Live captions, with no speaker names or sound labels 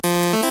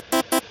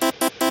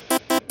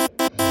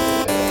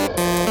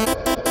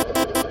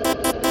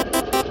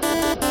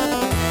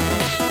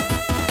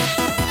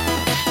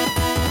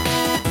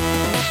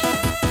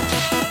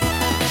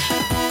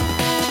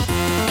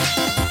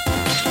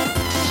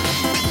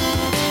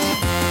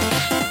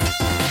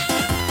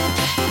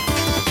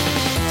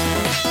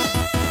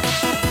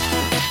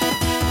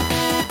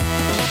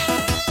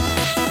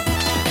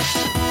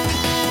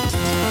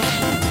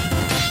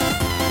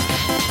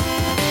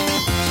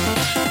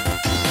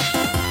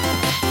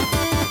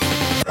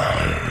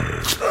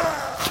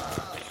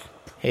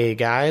Hey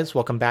guys,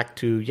 welcome back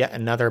to yet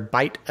another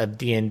bite of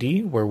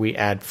D&D where we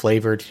add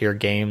flavor to your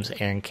games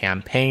and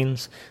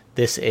campaigns.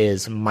 This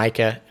is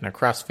Micah, and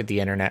across the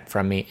internet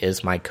from me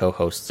is my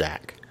co-host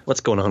Zach. What's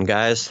going on,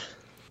 guys?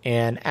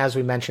 And as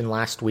we mentioned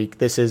last week,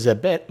 this is a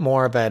bit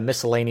more of a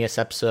miscellaneous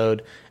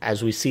episode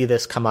as we see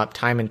this come up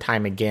time and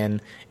time again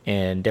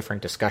in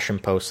different discussion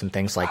posts and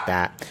things like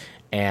that.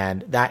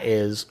 And that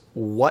is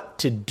what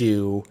to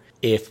do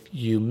if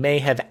you may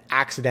have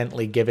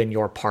accidentally given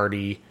your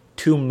party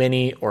too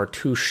many or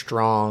too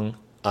strong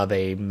of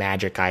a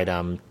magic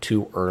item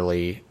too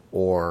early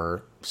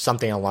or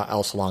something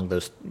else along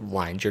those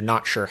lines. You're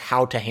not sure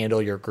how to handle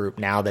your group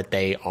now that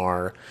they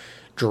are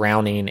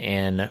drowning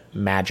in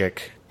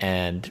magic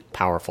and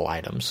powerful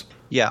items.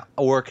 Yeah,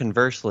 or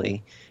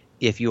conversely,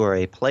 if you are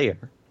a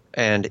player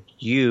and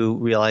you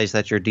realize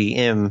that your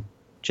DM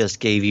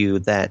just gave you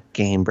that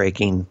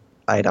game-breaking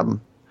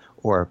item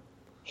or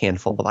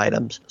handful of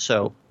items.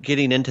 So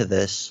getting into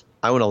this,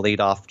 I want to lead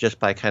off just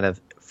by kind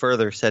of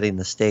further setting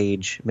the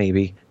stage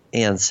maybe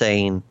and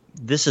saying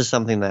this is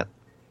something that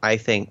I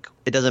think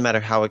it doesn't matter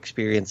how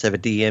experienced of a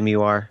DM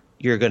you are,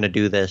 you're going to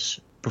do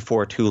this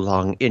before too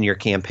long in your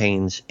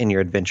campaigns, in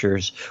your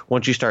adventures.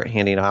 Once you start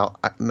handing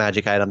out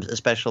magic items,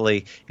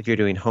 especially if you're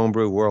doing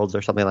homebrew worlds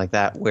or something like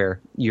that where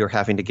you're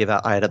having to give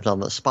out items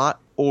on the spot,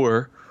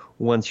 or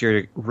once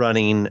you're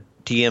running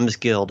DM's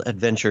Guild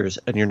adventures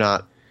and you're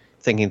not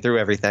thinking through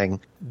everything.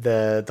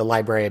 The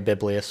Library of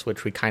Biblius,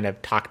 which we kind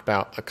of talked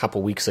about a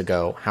couple weeks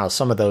ago, how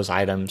some of those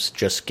items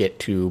just get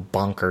to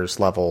bonkers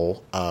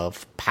level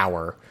of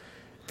power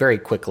very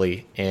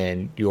quickly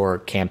in your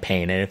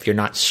campaign. And if you're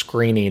not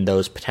screening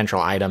those potential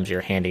items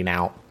you're handing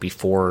out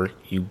before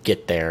you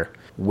get there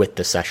with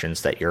the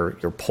sessions that you're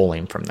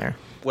pulling from there.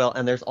 Well,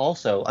 and there's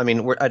also, I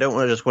mean, I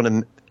don't just want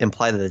to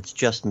imply that it's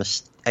just,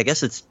 I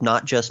guess it's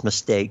not just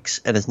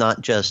mistakes and it's not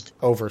just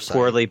oversight,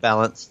 poorly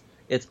balanced.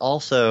 It's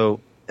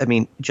also, I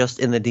mean, just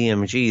in the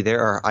DMG, there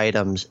are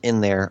items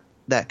in there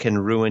that can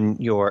ruin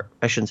your,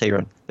 I shouldn't say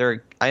ruin, there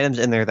are items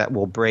in there that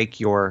will break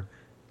your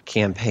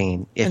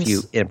campaign if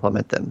you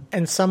implement them.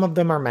 And some of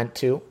them are meant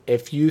to.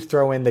 If you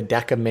throw in the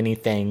deck of many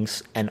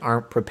things and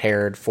aren't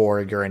prepared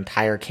for your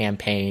entire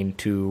campaign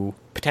to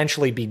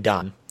potentially be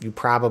done, you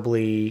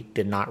probably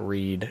did not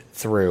read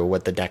through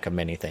what the deck of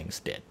many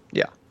things did.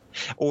 Yeah.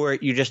 Or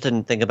you just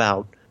didn't think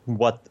about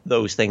what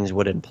those things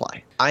would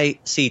imply. I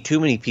see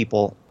too many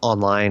people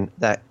online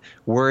that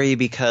worry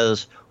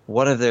because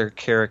one of their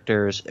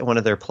characters, one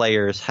of their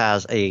players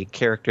has a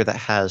character that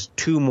has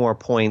 2 more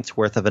points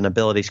worth of an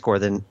ability score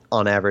than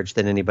on average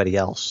than anybody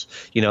else.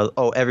 You know,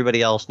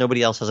 nobody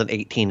else has an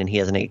 18 and he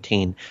has an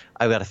 18.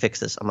 I've got to fix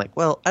this. I'm like,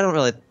 well, I don't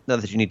really know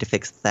that you need to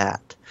fix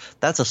that.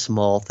 That's a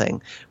small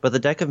thing. But the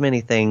deck of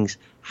many things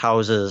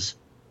houses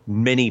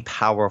many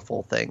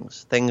powerful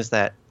things, things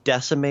that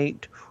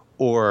decimate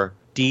or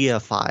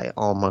deify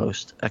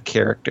almost a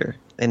character.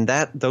 And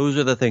those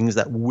are the things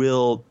that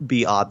will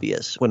be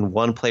obvious when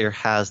one player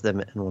has them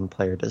and one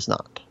player does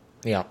not.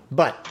 Yeah,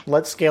 but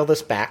let's scale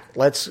this back.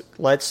 Let's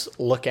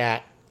look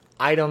at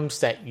items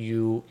that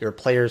your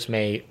players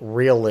may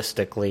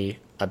realistically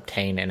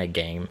obtain in a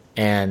game,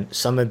 and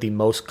some of the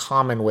most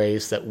common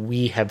ways that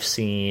we have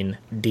seen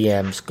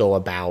DMs go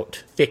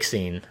about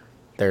fixing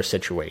their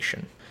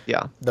situation.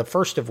 Yeah. The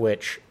first of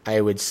which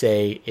I would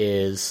say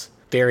is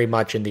very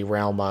much in the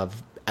realm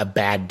of a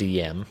bad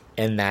DM,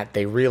 in that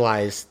they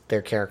realize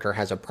their character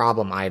has a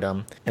problem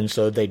item, and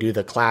so they do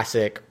the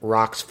classic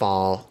rocks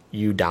fall,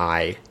 you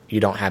die,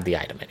 you don't have the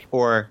item anymore.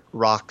 Or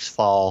rocks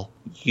fall,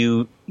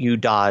 you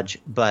dodge,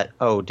 but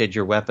did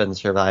your weapon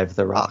survive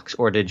the rocks,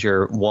 or did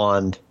your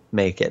wand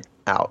make it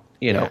out?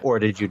 You know, or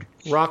did you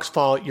rocks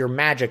fall, your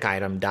magic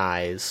item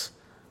dies.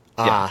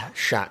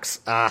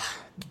 Shucks.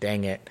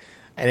 Dang it.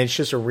 And it's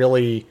just a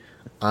really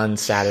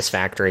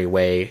unsatisfactory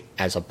way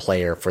as a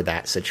player for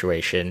that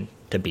situation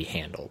to be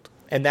handled.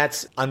 And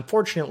that's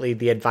unfortunately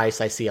the advice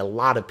I see a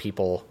lot of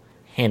people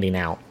handing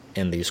out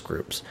in these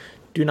groups.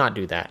 Do not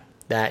do that.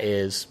 That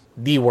is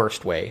the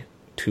worst way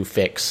to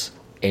fix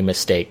a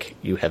mistake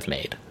you have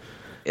made.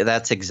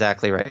 That's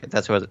exactly right.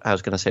 That's what I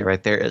was going to say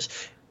right there is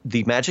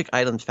the magic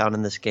items found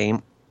in this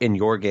game, in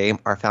your game,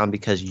 are found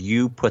because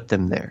you put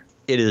them there.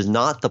 It is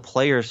not the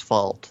player's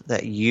fault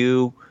that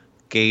you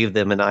gave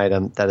them an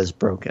item that is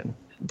broken.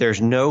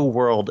 There's no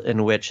world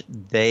in which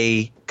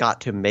they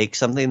got to make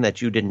something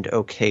that you didn't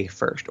okay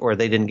first, or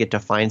they didn't get to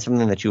find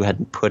something that you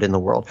hadn't put in the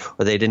world,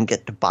 or they didn't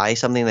get to buy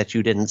something that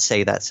you didn't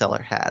say that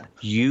seller had.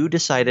 You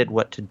decided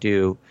what to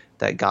do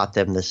that got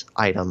them this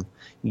item.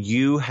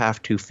 You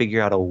have to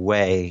figure out a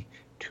way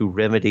to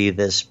remedy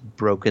this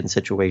broken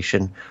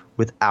situation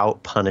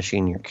without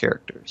punishing your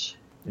characters.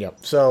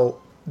 Yep.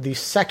 So the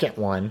second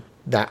one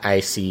that I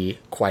see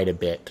quite a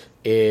bit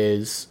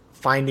is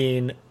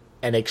finding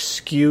an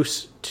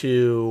excuse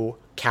to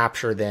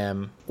capture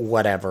them,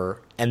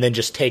 whatever, and then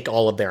just take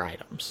all of their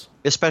items.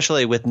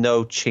 Especially with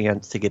no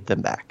chance to get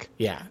them back.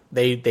 Yeah,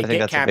 they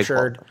get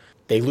captured,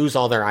 they lose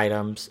all their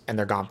items, and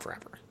they're gone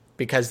forever.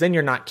 Because then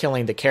you're not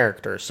killing the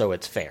character, so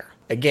it's fair.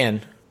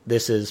 Again,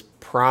 this is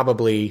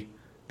probably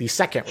the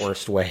second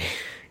worst way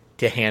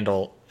to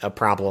handle a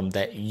problem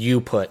that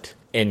you put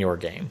in your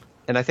game.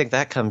 And I think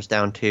that comes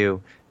down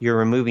to you're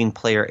removing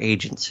player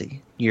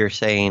agency. You're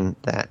saying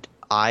that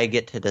I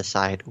get to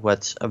decide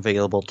what's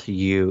available to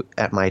you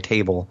at my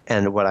table.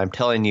 And what I'm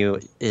telling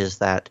you is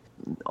that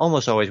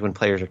almost always when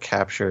players are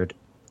captured,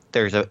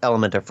 there's an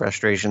element of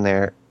frustration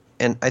there.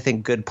 And I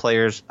think good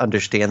players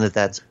understand that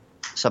that's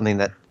something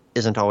that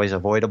isn't always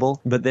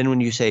avoidable. But then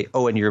when you say,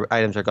 oh, and your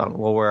items are gone,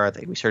 well, where are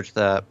they? We searched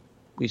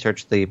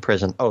the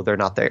prison. Oh, they're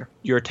not there.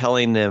 You're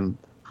telling them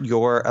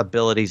your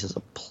abilities as a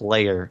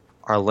player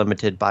are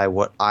limited by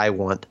what I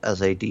want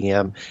as a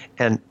DM.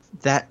 And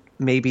that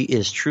maybe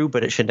is true,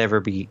 but it should never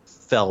be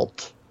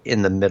felt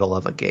in the middle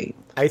of a game.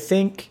 I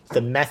think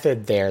the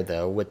method there,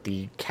 though, with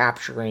the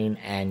capturing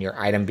and your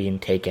item being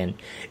taken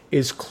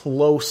is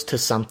close to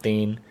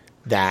something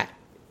that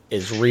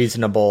is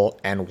reasonable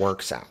and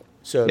works out.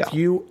 So if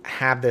you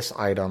have this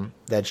item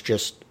that's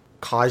just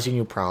causing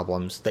you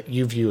problems that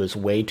you view as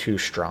way too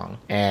strong,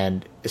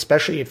 and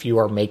especially if you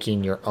are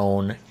making your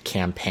own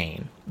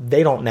campaign,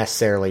 they don't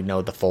necessarily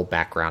know the full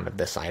background of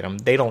this item.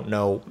 They don't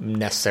know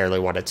necessarily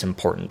what its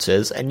importance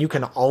is, and you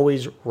can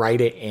always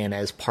write it in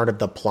as part of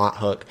the plot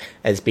hook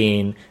as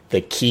being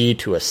the key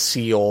to a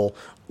seal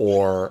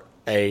or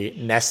a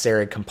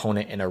necessary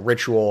component in a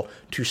ritual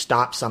to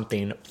stop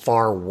something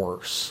far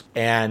worse.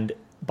 And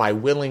by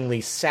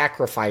willingly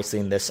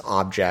sacrificing this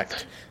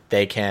object,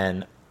 they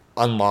can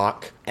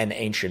unlock an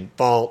ancient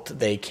vault,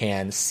 they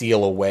can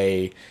seal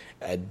away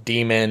a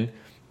demon,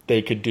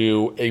 they could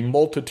do a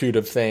multitude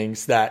of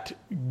things that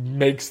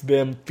makes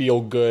them feel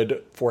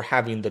good for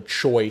having the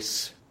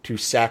choice to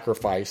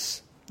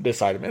sacrifice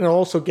this item. And it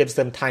also gives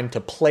them time to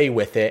play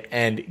with it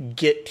and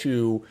get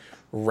to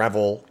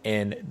revel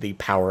in the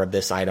power of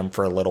this item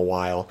for a little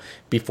while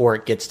before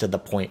it gets to the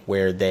point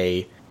where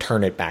they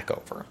turn it back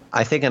over.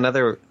 I think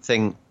another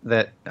thing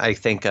that I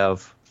think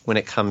of when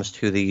it comes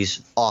to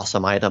these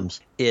awesome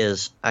items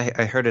is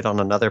I heard it on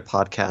another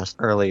podcast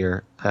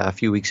earlier a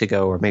few weeks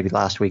ago or maybe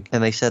last week,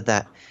 and they said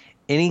that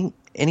any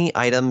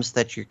items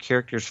that your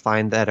characters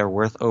find that are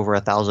worth over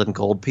 1,000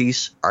 gold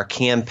piece are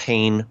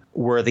campaign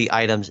worthy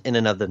items in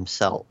and of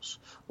themselves.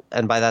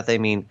 And by that they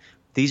mean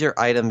these are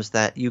items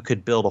that you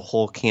could build a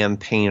whole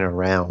campaign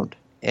around.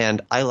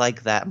 And I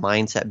like that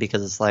mindset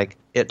because it's like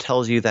it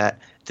tells you that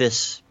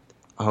this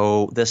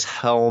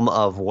helm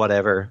of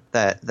whatever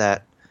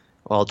that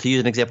well, to use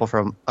an example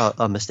from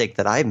a mistake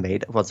that I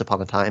made once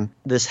upon a time,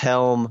 this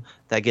helm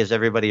that gives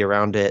everybody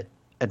around it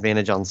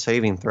advantage on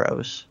saving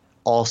throws,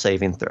 all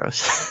saving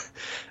throws,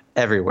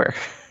 everywhere,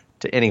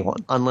 to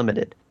anyone,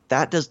 unlimited.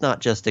 That does not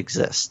just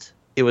exist.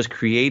 It was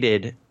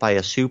created by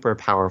a super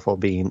powerful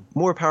being,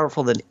 more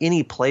powerful than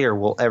any player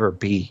will ever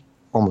be,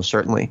 almost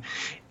certainly.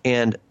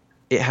 And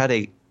it had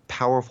a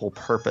powerful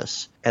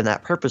purpose, and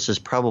that purpose is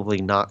probably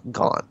not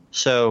gone.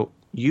 So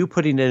you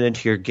putting it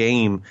into your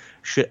game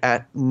should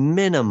at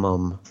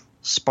minimum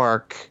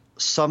spark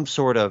some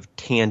sort of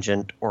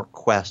tangent or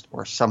quest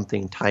or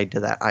something tied to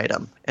that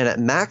item. And at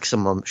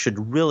maximum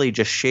should really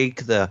just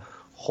shake the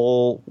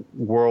whole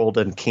world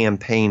and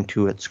campaign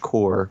to its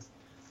core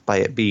by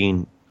it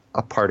being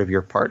a part of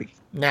your party.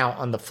 Now,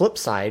 on the flip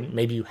side,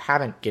 maybe you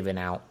haven't given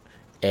out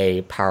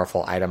a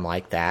powerful item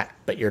like that,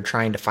 but you're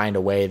trying to find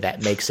a way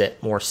that makes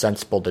it more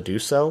sensible to do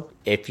so.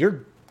 If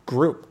your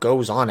group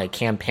goes on a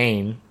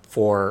campaign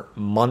for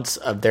months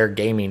of their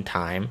gaming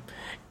time,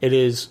 it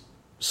is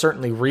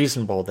certainly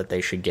reasonable that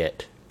they should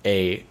get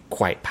a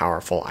quite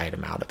powerful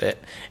item out of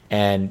it.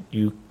 And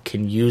you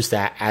can use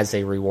that as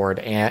a reward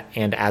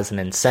and as an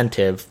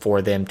incentive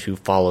for them to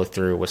follow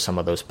through with some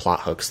of those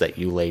plot hooks that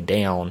you lay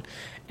down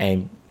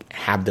and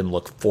have them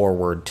look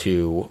forward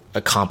to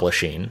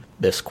accomplishing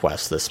this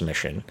quest, this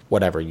mission,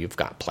 whatever you've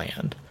got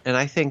planned. And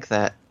I think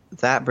that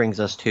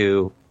brings us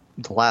to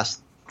the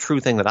last true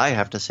thing that I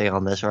have to say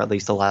on this, or at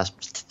least the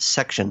last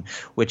section,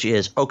 which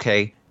is,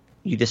 okay,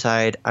 you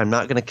decide I'm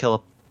not going to kill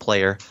a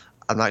player,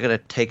 I'm not going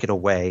to take it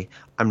away,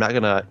 I'm not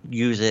going to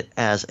use it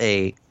as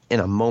in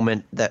a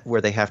moment where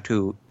they have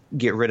to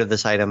get rid of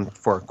this item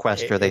for a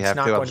quest or they have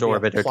to absorb it. It's not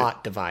going to be a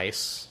plot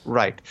device.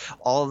 Right.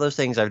 All of those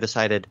things I've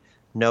decided,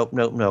 nope.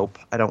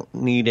 I don't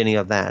need any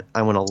of that.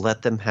 I want to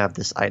let them have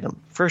this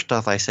item. First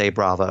off, I say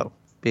bravo,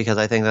 because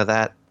I think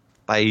that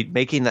by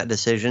making that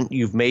decision,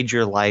 you've made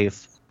your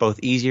life both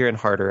easier and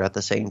harder at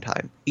the same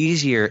time.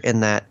 Easier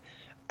in that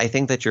I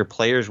think that your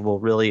players will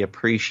really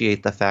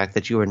appreciate the fact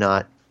that you are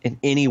not in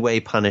any way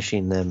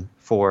punishing them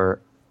for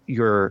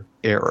your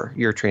error,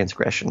 your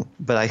transgression.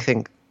 But I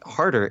think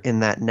harder in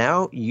that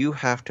now you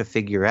have to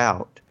figure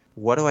out,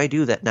 what do I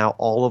do that now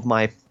all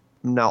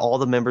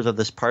the members of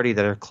this party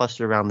that are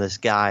clustered around this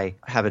guy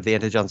have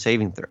advantage on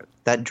saving throws?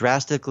 That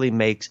drastically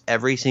makes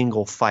every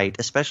single fight,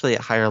 especially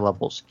at higher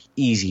levels,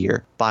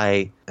 easier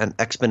by an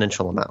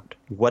exponential amount.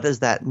 What does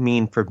that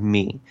mean for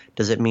me?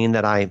 Does it mean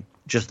that I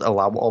just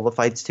allow all the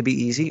fights to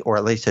be easy, or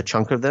at least a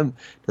chunk of them?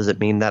 Does it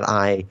mean that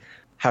I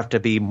have to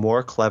be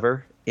more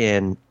clever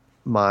in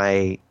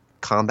my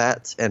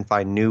combats and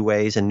find new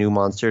ways and new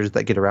monsters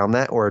that get around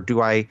that? Or do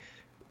I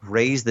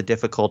raise the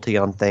difficulty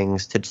on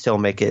things to still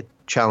make it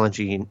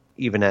challenging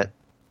even at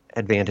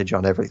advantage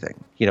on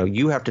everything.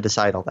 You have to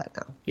decide all that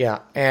now. Yeah,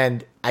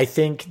 and I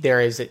think there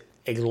is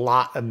a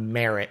lot of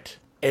merit,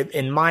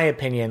 in my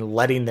opinion,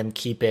 letting them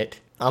keep it,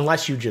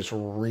 unless you just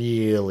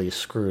really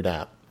screwed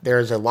up.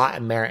 There's a lot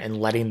of merit in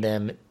letting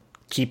them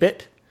keep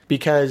it,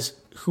 because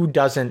who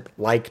doesn't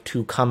like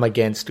to come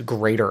against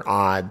greater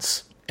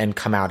odds and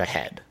come out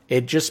ahead?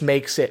 It just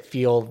makes it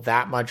feel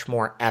that much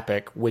more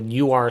epic when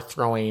you are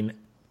throwing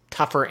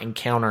tougher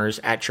encounters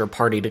at your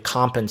party to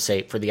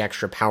compensate for the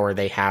extra power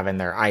they have in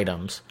their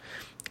items,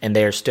 and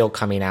they're still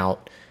coming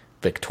out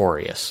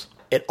victorious.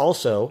 It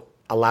also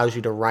allows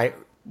you to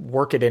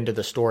work it into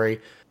the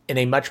story in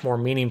a much more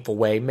meaningful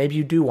way. Maybe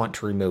you do want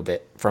to remove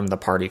it from the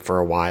party for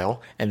a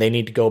while, and they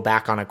need to go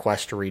back on a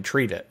quest to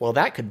retrieve it. Well,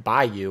 that could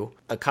buy you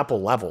a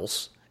couple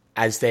levels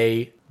as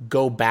they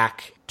go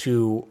back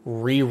to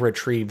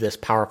retrieve this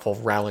powerful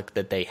relic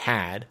that they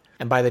had.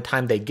 And by the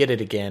time they get it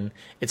again,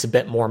 it's a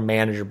bit more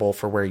manageable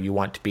for where you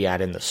want to be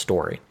at in the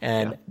story.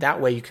 And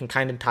that way you can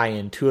kind of tie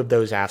in two of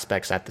those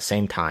aspects at the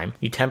same time.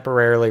 You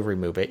temporarily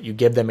remove it. You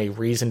give them a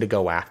reason to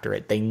go after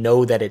it. They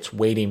know that it's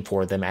waiting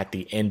for them at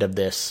the end of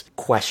this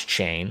quest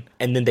chain.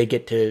 And then they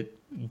get to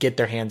get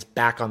their hands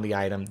back on the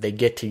item. They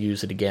get to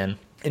use it again.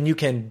 And you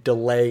can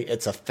delay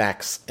its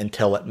effects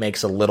until it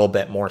makes a little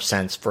bit more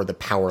sense for the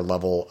power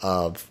level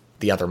of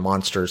the other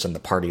monsters and the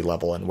party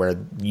level and where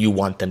you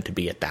want them to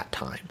be at that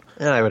time.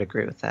 And I would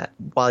agree with that.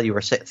 While you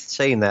were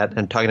saying that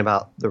and talking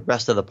about the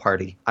rest of the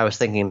party, I was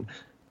thinking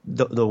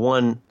the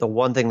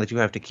one thing that you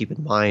have to keep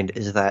in mind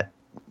is that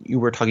you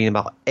were talking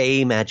about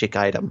a magic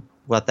item.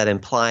 What that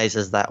implies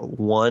is that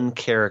one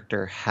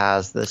character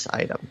has this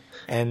item.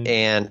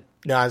 And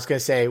no, I was going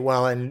to say,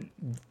 well, and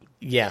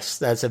yes,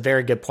 that's a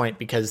very good point,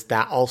 because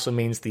that also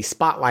means the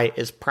spotlight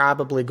is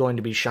probably going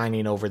to be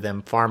shining over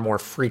them far more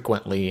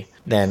frequently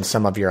than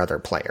some of your other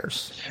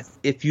players.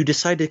 If you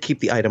decide to keep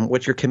the item,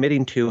 what you're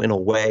committing to in a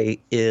way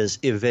is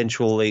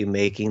eventually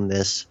making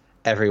this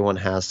everyone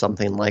has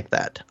something like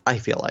that, I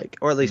feel like,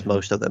 or at least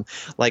most of them.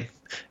 Like,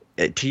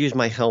 to use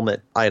my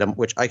helmet item,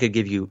 which I could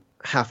give you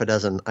half a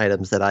dozen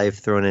items that I've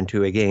thrown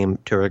into a game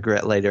to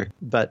regret later,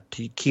 but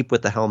to keep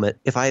with the helmet,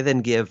 if I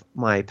then give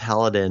my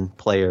paladin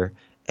player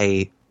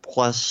a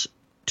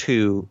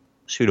 +2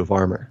 suit of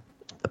armor,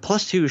 the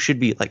 +2 should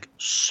be like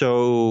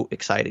so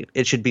exciting.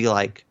 It should be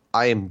like,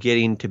 I am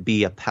getting to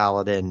be a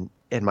paladin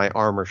and my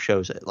armor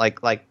shows it. Like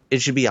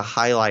it should be a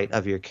highlight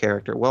of your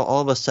character. Well,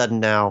 all of a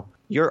sudden now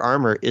your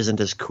armor isn't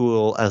as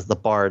cool as the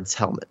bard's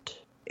helmet.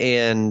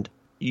 And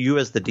you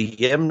as the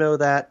DM know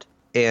that,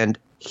 and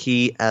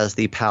he as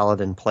the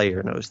paladin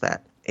player knows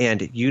that.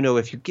 And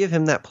if you give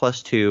him that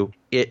 +2,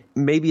 it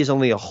maybe is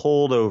only a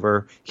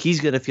holdover.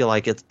 He's going to feel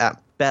like it's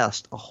at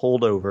best a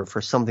holdover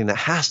for something that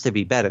has to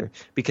be better,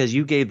 because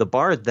you gave the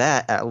bard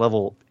that at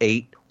level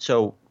 8.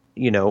 So,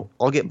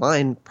 I'll get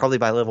mine probably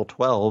by level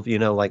 12.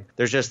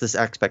 There's just this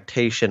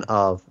expectation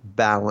of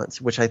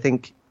balance, which I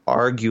think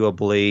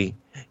arguably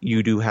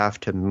you do have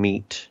to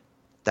meet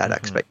that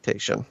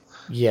expectation.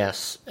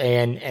 Yes,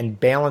 and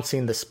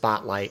balancing the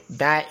spotlight,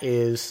 that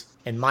is,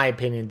 in my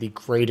opinion, the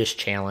greatest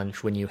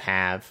challenge when you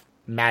have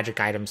magic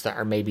items that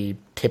are maybe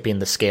tipping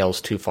the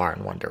scales too far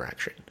in one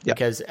direction. Yep.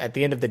 Because at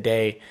the end of the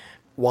day,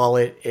 while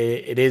it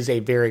is a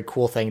very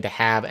cool thing to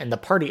have, and the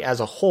party as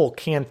a whole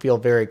can feel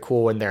very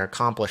cool when they're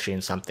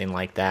accomplishing something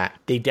like that,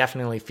 they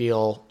definitely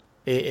feel,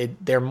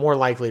 they're more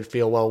likely to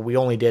feel, well, we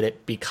only did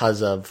it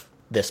because of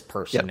this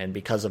person and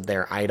because of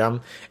their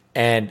item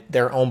and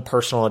their own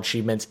personal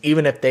achievements.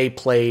 Even if they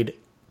played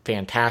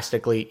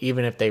fantastically,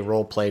 even if they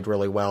role played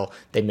really well,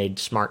 they made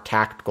smart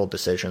tactical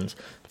decisions,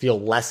 feel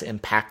less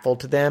impactful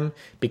to them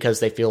because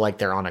they feel like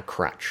they're on a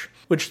crutch,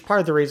 which is part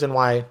of the reason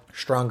why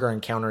stronger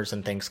encounters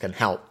and things can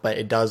help. But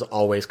it does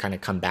always kind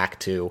of come back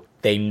to,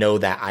 they know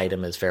that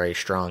item is very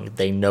strong.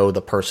 They know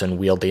the person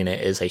wielding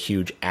it is a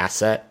huge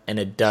asset, and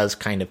it does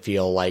kind of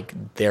feel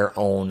like their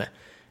own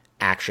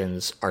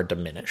actions are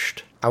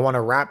diminished. I want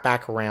to wrap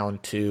back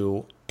around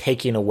to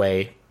taking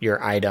away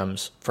your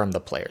items from the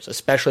players,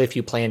 especially if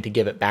you plan to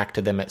give it back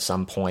to them at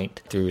some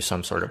point through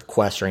some sort of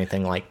quest or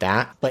anything like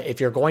that. But if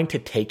you're going to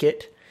take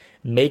it,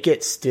 make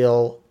it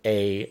still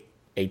a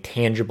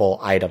tangible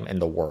item in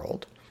the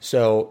world.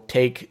 So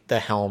take the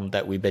helm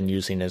that we've been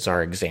using as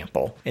our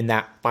example. In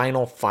that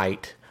final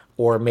fight,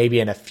 or maybe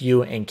in a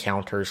few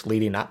encounters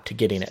leading up to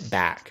getting it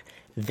back,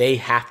 they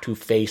have to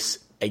face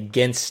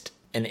against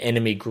an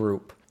enemy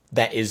group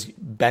that is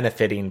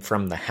benefiting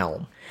from the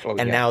helm.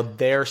 Now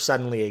they're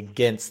suddenly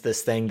against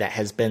this thing that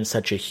has been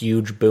such a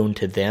huge boon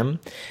to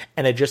them.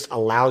 And it just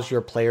allows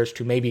your players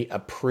to maybe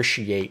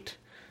appreciate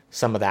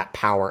some of that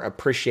power,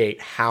 appreciate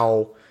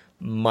how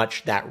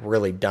much that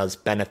really does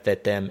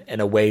benefit them in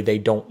a way they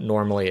don't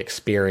normally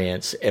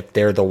experience if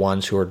they're the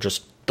ones who are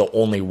just the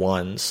only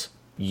ones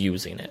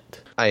using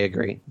it. I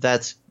agree.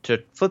 That's,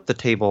 to flip the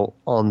table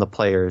on the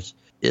players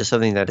is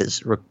something that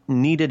is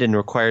needed and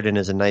required, and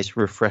is a nice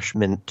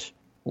refreshment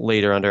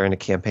later on during a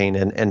campaign,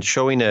 and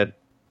showing a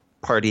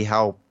party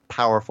how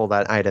powerful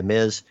that item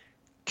is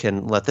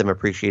can let them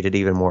appreciate it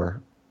even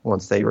more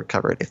once they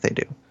recover it, if they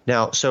do.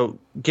 Now, so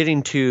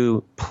getting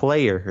to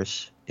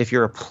players if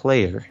you're a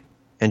player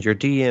and your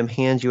DM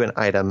hands you an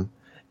item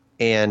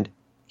and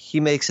he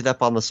makes it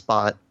up on the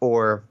spot,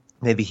 or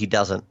maybe he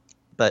doesn't,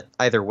 but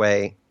either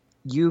way,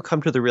 you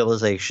come to the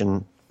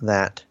realization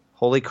that,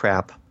 holy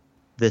crap,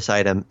 this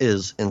item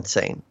is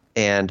insane.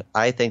 And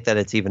I think that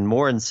it's even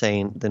more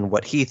insane than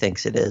what he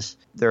thinks it is.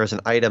 There is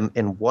an item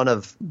in one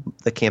of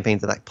the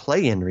campaigns that I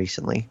play in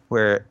recently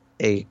where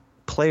a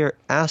player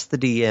asked the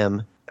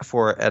DM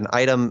for an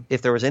item,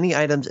 if there was any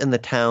items in the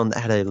town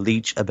that had a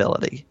leech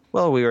ability.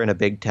 Well, we were in a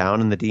big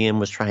town and the DM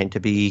was trying to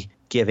be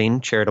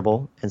giving,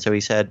 charitable, and so he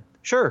said,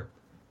 sure,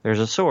 there's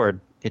a sword.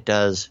 It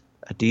does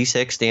a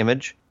d6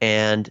 damage,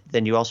 and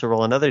then you also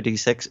roll another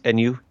d6 and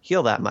you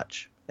heal that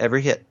much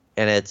every hit,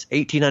 and it's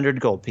 1,800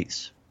 gold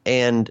piece.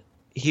 And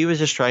he was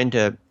just trying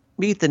to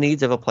meet the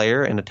needs of a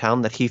player in a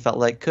town that he felt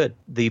like could.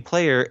 The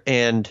player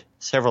and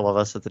several of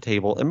us at the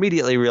table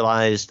immediately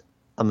realized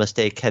a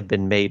mistake had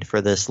been made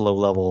for this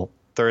low-level,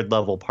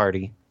 third-level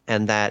party,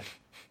 and that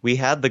we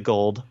had the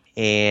gold,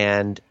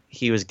 and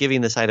he was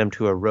giving this item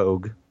to a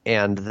rogue,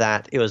 and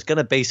that it was going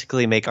to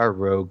basically make our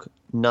rogue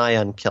nigh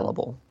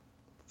unkillable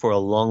for a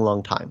long,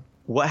 long time.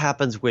 What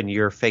happens when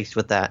you're faced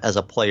with that as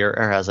a player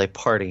or as a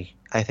party,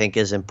 I think,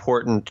 is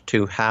important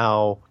to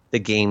how the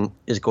game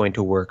is going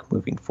to work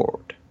moving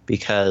forward.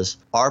 Because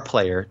our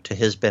player, to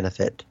his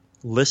benefit,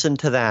 listened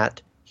to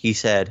that. He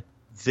said,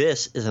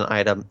 this is an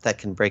item that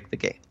can break the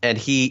game. And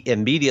he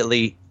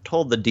immediately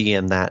told the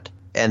DM that,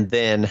 and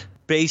then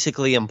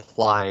basically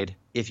implied,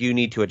 if you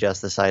need to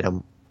adjust this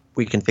item,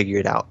 we can figure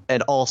it out.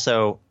 And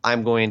also,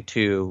 I'm going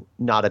to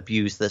not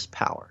abuse this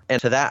power.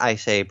 And to that I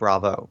say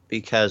bravo,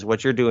 because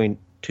what you're doing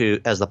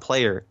as the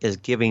player is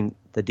giving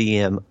the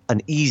DM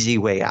an easy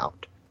way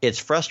out. It's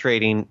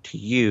frustrating to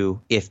you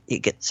if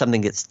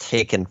something gets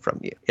taken from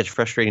you. It's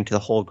frustrating to the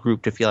whole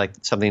group to feel like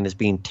something is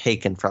being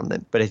taken from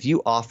them. But if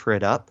you offer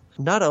it up,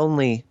 not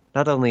only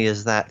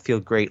does that feel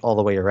great all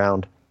the way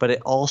around, but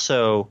it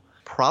also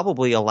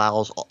probably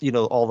allows,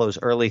 all those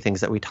early things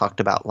that we talked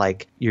about,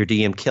 like your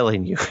DM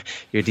killing you,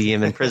 your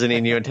DM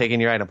imprisoning you and taking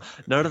your item.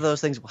 None of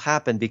those things will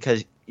happen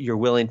because you're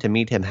willing to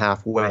meet him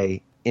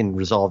halfway in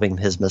resolving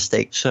his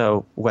mistake.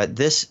 So what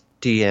this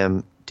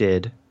DM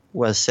did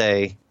was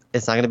say,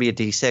 it's not going to be a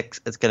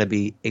D6. It's going to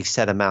be a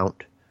set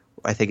amount.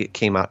 I think it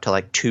came out to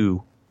like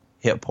 2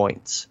 hit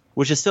points,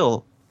 which is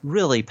still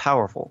really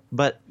powerful.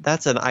 But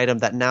that's an item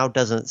that now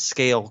doesn't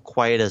scale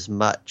quite as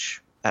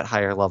much at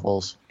higher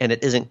levels, and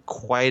it isn't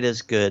quite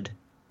as good.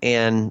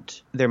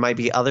 And there might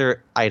be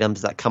other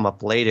items that come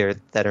up later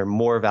that are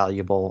more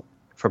valuable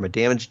from a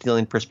damage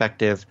dealing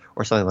perspective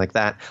or something like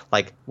that.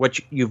 Like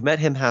you've met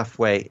him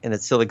halfway and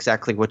it's still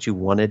exactly what you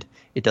wanted.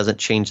 It doesn't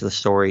change the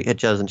story. It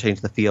doesn't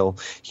change the feel.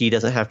 He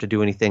doesn't have to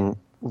do anything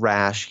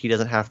rash. He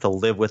doesn't have to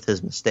live with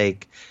his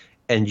mistake.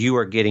 And you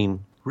are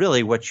getting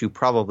really what you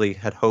probably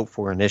had hoped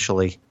for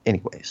initially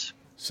anyways.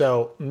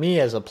 So me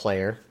as a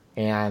player,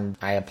 and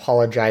I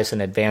apologize in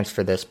advance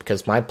for this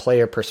because my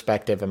player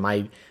perspective and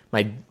my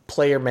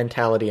player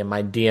mentality and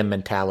my DM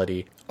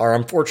mentality are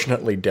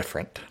unfortunately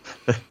different.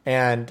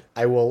 And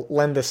I will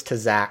lend this to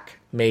Zach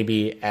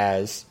maybe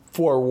as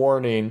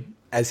forewarning,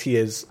 as he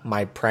is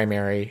my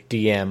primary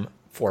DM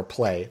for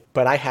play.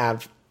 But I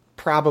have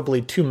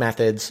probably 2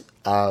 methods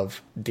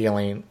of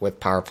dealing with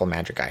powerful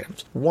magic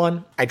items.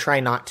 One, I try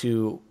not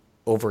to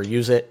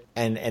overuse it,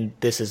 and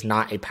this is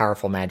not a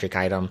powerful magic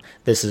item.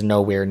 This is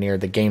nowhere near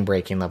the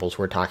game-breaking levels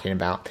we're talking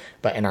about.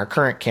 But in our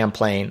current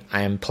campaign,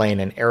 I am playing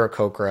an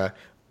Aarakocra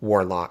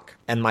Warlock,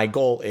 and my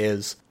goal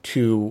is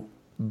to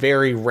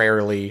very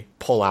rarely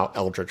pull out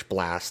Eldritch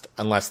Blast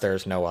unless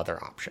there's no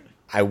other option.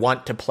 I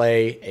want to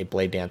play a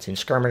Blade Dancing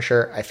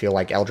Skirmisher. I feel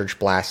like Eldritch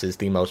Blast is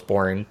the most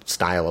boring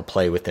style of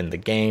play within the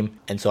game,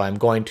 and so I'm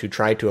going to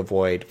try to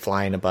avoid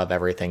flying above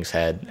everything's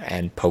head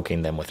and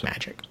poking them with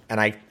magic. And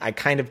I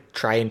kind of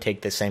try and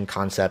take the same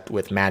concept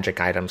with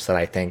magic items that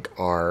I think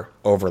are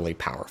overly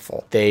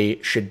powerful. They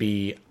should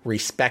be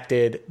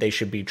respected, they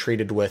should be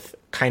treated with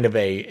kind of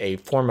a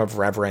form of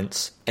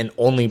reverence, and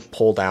only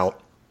pulled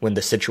out when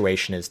the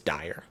situation is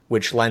dire,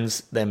 which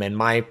lends them, in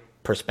my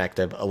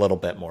perspective, a little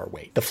bit more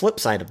weight. The flip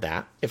side of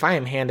that, if I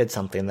am handed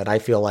something that I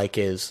feel like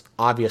is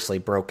obviously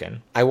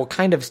broken, I will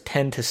kind of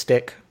tend to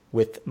stick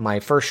with my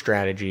first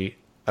strategy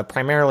of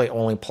primarily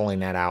only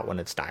pulling that out when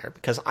it's dire,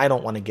 because I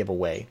don't want to give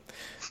away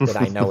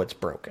that I know it's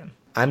broken.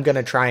 I'm going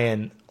to try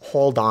and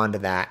hold on to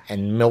that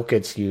and milk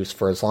its use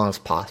for as long as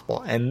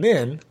possible. And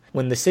then,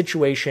 when the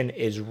situation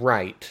is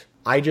right,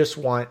 I just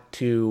want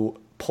to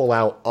pull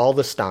out all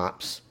the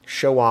stops,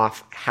 show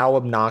off how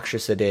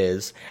obnoxious it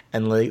is,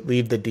 and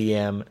leave the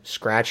DM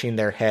scratching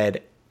their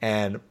head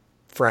and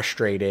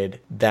frustrated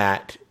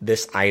that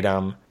this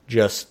item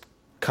just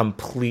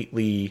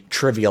completely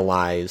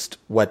trivialized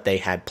what they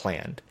had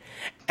planned.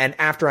 And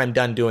after I'm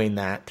done doing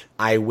that,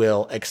 I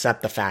will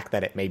accept the fact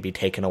that it may be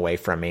taken away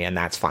from me, and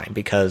that's fine,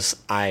 because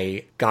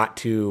I got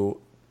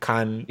to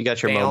You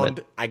got your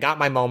moment. I got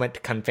my moment to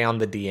confound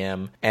the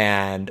DM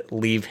and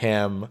leave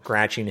him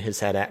scratching his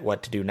head at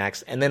what to do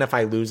next. And then if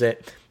I lose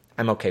it,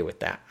 I'm okay with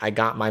that. I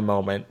got my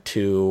moment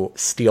to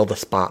steal the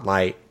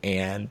spotlight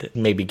and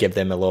maybe give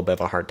them a little bit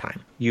of a hard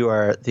time. You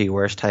are the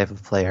worst type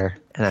of player,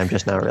 and I'm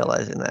just not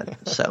realizing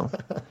that. So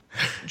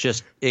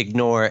just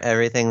ignore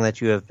everything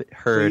that you have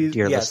heard,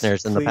 dear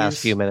listeners, in the past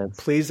few minutes.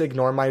 Please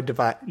ignore my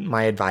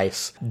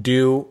advice.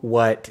 Do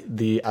what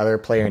the other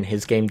player in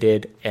his game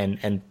did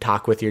and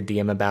talk with your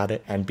DM about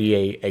it and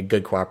be a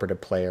good cooperative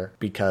player,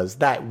 because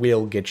that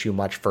will get you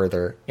much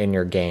further in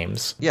your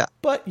games. Yeah.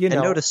 But,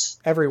 notice,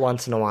 every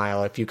once in a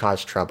while, if you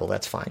cause trouble,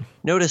 that's fine.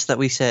 Notice that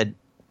we said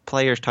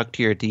players talk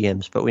to your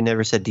DMs, but we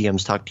never said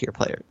DMs talk to your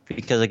player.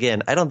 Because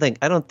again, I don't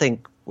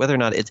think whether or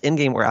not it's in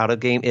game or out of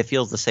game, it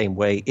feels the same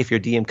way if your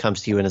DM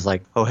comes to you and is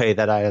like, "Oh, hey,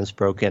 that item's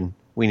broken.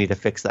 We need to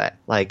fix that."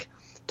 Like,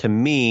 to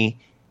me,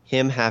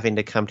 him having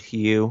to come to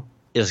you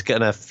is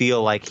gonna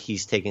feel like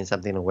he's taking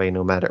something away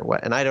no matter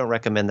what. And I don't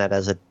recommend that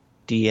as a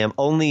DM,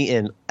 only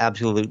in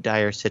absolute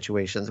dire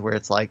situations where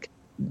it's like,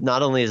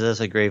 not only is this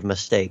a grave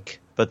mistake,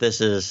 but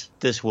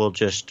this will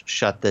just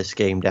shut this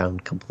game down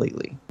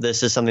completely.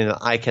 This is something that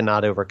I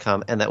cannot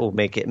overcome, and that will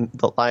make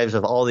the lives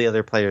of all the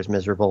other players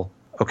miserable.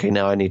 Okay,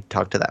 now I need to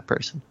talk to that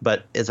person.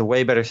 But it's a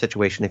way better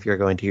situation if you're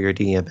going to your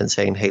DM and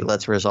saying, "Hey,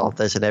 let's resolve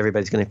this," and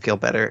everybody's going to feel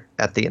better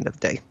at the end of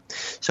the day.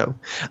 So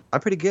I'm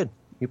pretty good.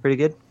 You pretty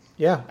good?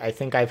 Yeah, I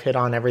think I've hit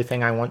on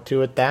everything I want to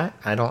with that.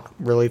 I don't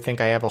really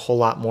think I have a whole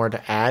lot more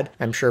to add.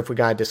 I'm sure if we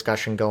got a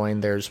discussion going,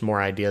 there's more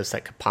ideas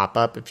that could pop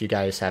up. If you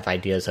guys have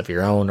ideas of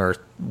your own or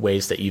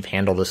ways that you've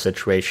handled the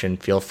situation,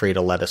 feel free to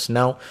let us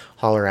know.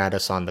 Holler at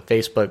us on the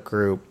Facebook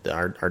group,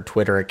 our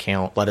Twitter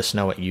account. Let us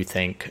know what you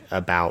think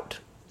about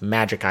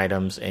magic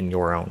items in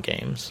your own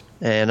games.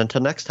 And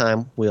until next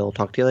time, we'll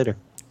talk to you later.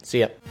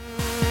 See ya.